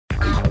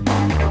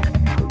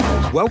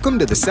Welcome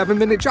to the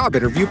 7-Minute Job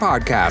Interview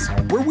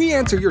Podcast, where we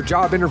answer your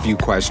job interview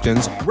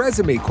questions,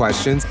 resume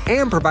questions,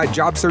 and provide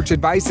job search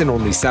advice in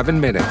only 7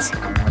 minutes.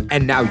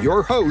 And now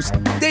your host,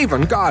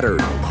 Davon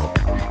Goddard.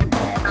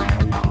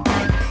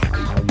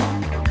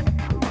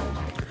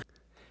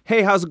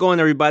 Hey, how's it going,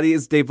 everybody?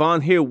 It's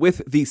Davon here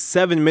with the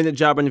 7-Minute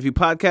Job Interview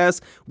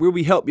Podcast, where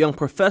we help young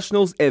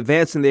professionals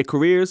advance in their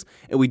careers,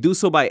 and we do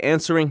so by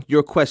answering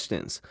your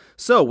questions.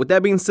 So, with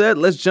that being said,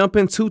 let's jump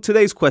into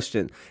today's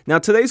question. Now,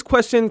 today's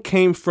question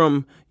came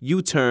from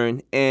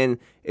U-Turn, and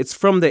it's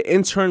from the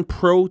Intern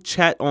Pro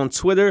chat on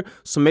Twitter,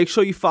 so make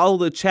sure you follow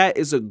the chat.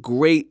 It's a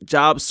great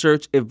job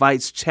search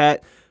advice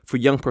chat for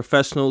young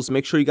professionals.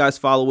 Make sure you guys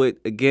follow it.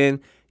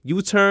 Again,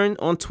 U-Turn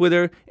on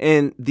Twitter,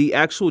 and the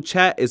actual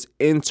chat is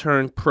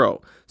Intern Pro.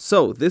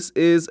 So this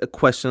is a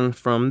question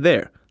from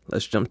there.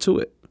 Let's jump to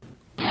it.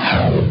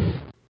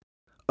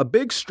 A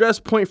big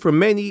stress point for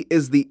many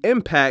is the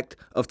impact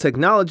of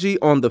technology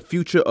on the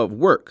future of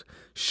work.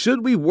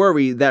 Should we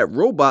worry that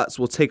robots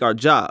will take our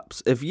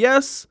jobs? If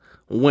yes,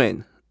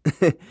 when?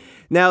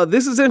 Now,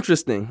 this is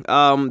interesting.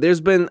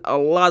 There's been a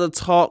lot of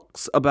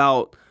talks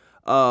about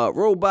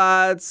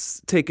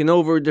robots taking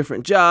over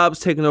different jobs,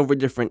 taking over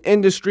different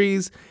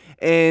industries.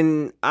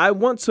 And I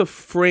want to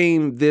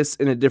frame this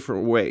in a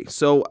different way.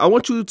 So I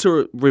want you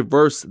to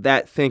reverse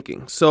that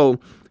thinking. So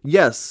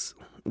yes,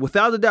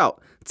 without a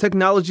doubt,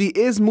 technology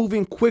is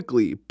moving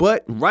quickly.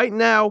 But right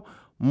now,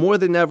 more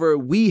than ever,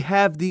 we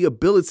have the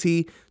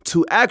ability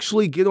to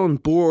actually get on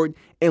board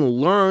and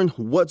learn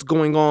what's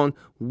going on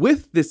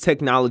with this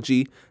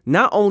technology.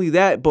 Not only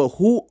that, but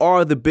who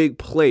are the big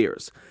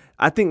players?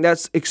 I think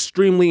that's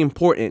extremely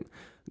important.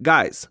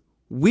 Guys,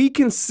 we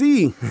can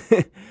see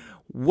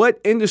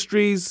what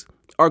industries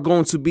are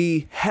going to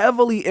be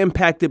heavily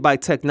impacted by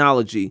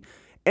technology,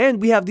 and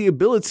we have the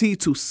ability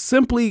to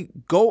simply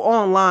go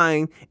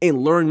online and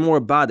learn more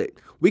about it.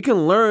 We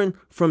can learn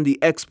from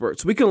the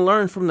experts. We can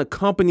learn from the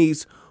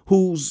companies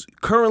who's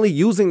currently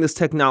using this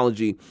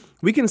technology.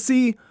 We can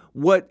see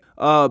what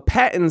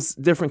patents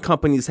different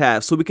companies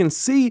have, so we can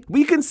see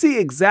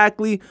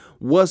exactly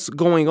what's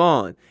going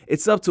on.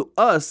 It's up to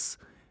us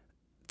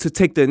to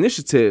take the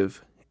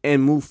initiative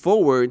and move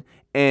forward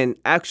and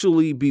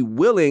actually be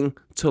willing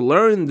to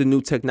learn the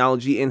new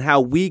technology and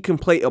how we can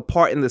play a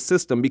part in the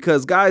system.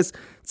 Because, guys,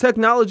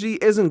 technology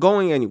isn't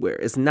going anywhere.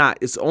 It's not.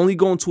 It's only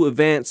going to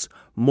advance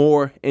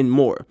more and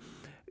more.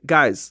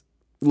 Guys,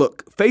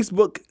 look,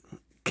 Facebook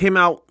came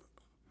out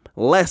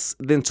less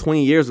than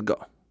 20 years ago.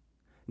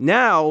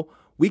 Now,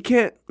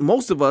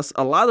 most of us,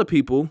 a lot of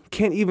people,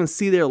 can't even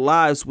see their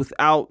lives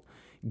without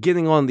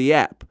getting on the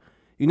app.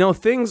 You know,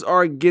 things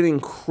are getting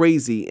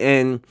crazy,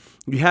 and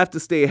you have to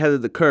stay ahead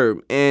of the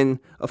curve. And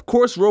of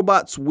course,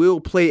 robots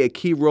will play a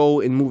key role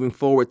in moving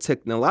forward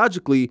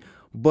technologically,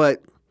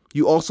 but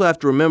you also have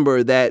to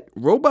remember that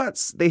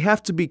robots, they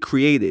have to be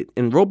created,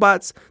 and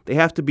robots, they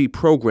have to be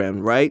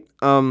programmed, right?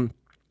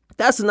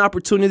 That's an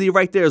opportunity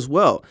right there as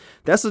well.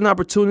 That's an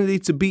opportunity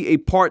to be a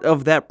part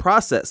of that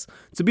process,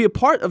 to be a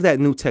part of that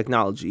new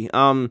technology.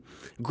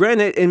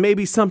 Granted, it may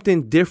be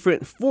something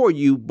different for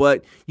you,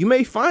 but you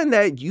may find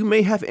that you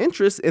may have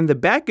interest in the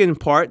back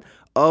end part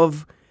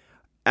of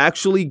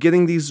actually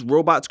getting these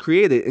robots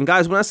created. And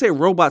guys, when I say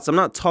robots, I'm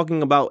not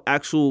talking about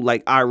actual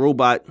like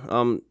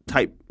iRobot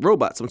type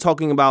robots. I'm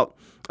talking about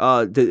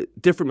the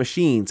different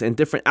machines and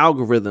different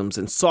algorithms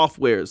and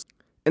softwares.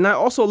 And I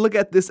also look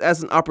at this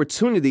as an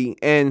opportunity,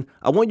 and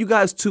I want you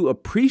guys to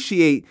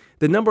appreciate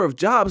the number of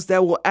jobs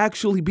that will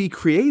actually be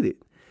created.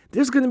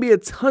 There's going to be a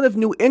ton of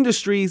new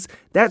industries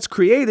that's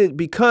created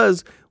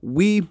because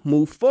we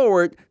move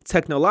forward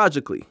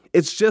technologically.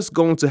 It's just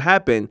going to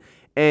happen.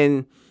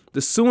 And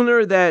the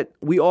sooner that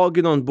we all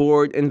get on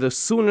board and the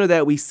sooner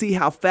that we see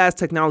how fast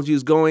technology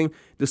is going,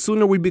 the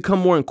sooner we become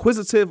more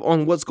inquisitive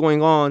on what's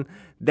going on,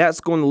 that's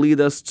going to lead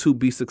us to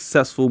be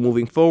successful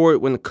moving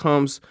forward when it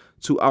comes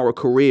to our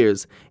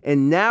careers.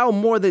 And now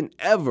more than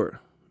ever,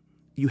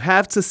 you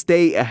have to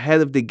stay ahead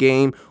of the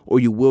game or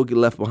you will get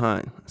left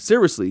behind.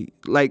 Seriously,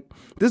 like,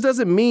 this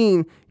doesn't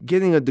mean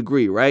getting a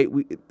degree, right?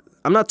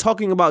 I'm not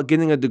talking about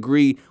getting a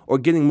degree or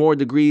getting more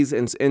degrees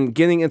and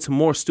getting into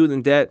more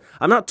student debt.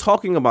 I'm not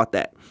talking about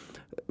that.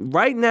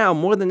 Right now,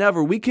 more than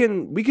ever, we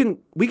can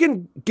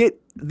get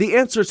the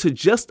answer to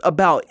just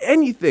about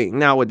anything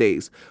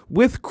nowadays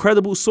with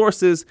credible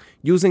sources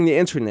using the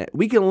internet.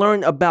 We can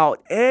learn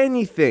about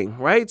anything,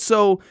 right?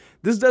 So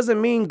this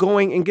doesn't mean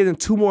going and getting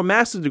 2 more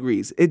master's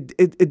degrees.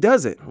 It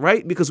doesn't,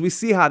 right? Because we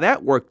see how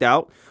that worked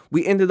out.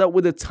 We ended up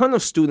with a ton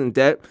of student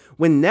debt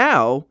when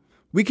now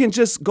we can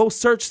just go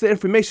search the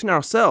information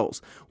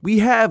ourselves. We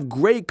have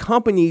great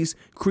companies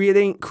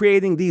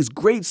creating these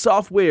great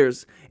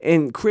softwares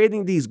and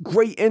creating these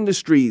great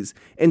industries.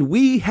 And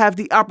we have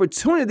the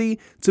opportunity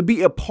to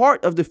be a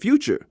part of the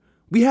future.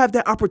 We have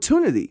that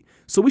opportunity.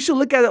 So we should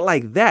look at it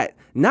like that.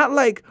 Not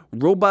like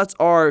robots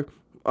are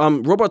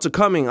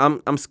coming.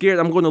 I'm scared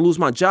I'm going to lose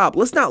my job.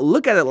 Let's not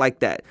look at it like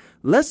that.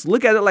 Let's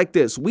look at it like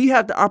this. We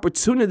have the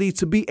opportunity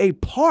to be a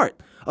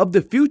part of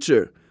the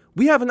future.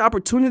 We have an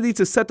opportunity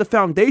to set the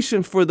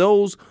foundation for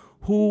those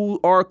who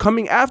are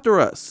coming after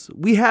us.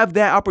 We have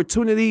that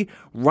opportunity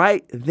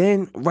right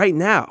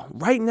now.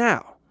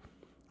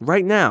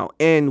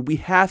 And we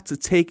have to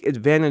take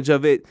advantage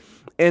of it,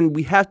 and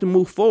we have to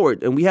move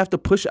forward, and we have to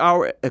push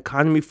our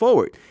economy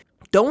forward.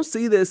 Don't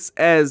see this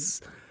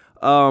as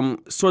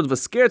sort of a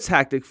scare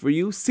tactic for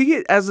you. See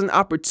it as an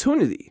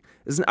opportunity.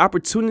 It's an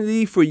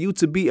opportunity for you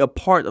to be a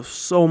part of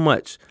so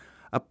much.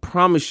 I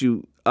promise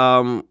you,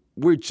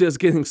 we're just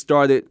getting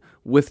started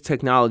with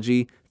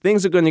technology.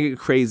 Things are going to get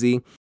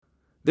crazy.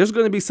 There's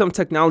going to be some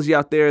technology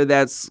out there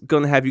that's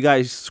going to have you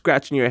guys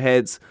scratching your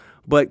heads,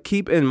 but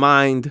keep in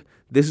mind,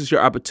 this is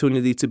your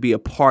opportunity to be a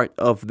part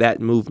of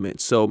that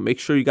movement. So make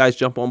sure you guys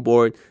jump on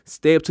board,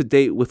 stay up to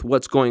date with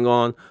what's going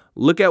on.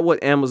 Look at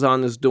what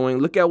Amazon is doing.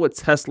 Look at what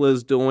Tesla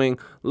is doing.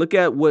 Look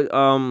at what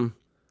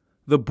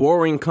the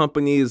Boring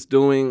Company is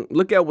doing.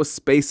 Look at what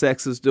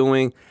SpaceX is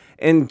doing.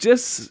 And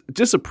just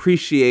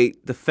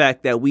appreciate the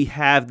fact that we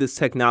have this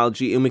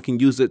technology and we can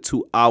use it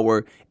to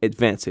our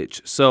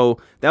advantage. So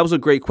that was a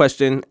great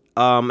question.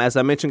 As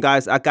I mentioned,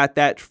 guys, I got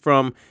that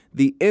from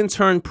the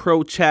Intern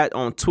Pro Chat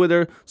on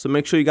Twitter. So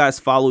make sure you guys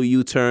follow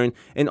U-Turn.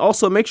 And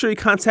also make sure you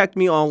contact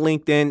me on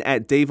LinkedIn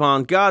at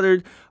Davon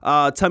Goddard.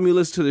 Tell me you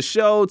listen to the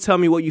show. Tell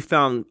me what you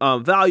found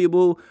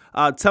valuable.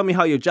 Tell me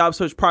how your job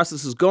search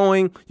process is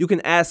going. You can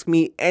ask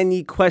me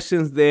any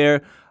questions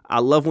there. I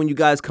love when you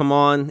guys come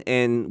on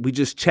and we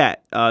just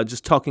chat,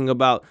 just talking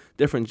about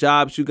different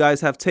jobs you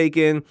guys have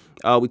taken.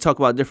 We talk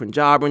about different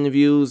job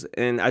interviews,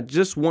 and I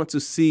just want to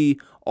see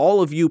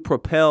all of you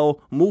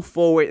propel, move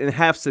forward, and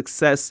have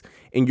success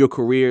in your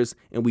careers.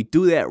 And we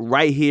do that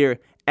right here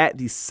at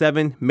the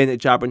 7-Minute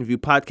Job Interview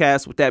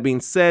Podcast. With that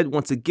being said,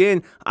 once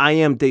again, I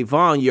am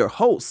Davon, your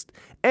host,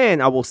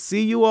 and I will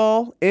see you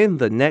all in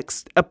the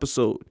next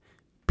episode.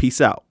 Peace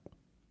out.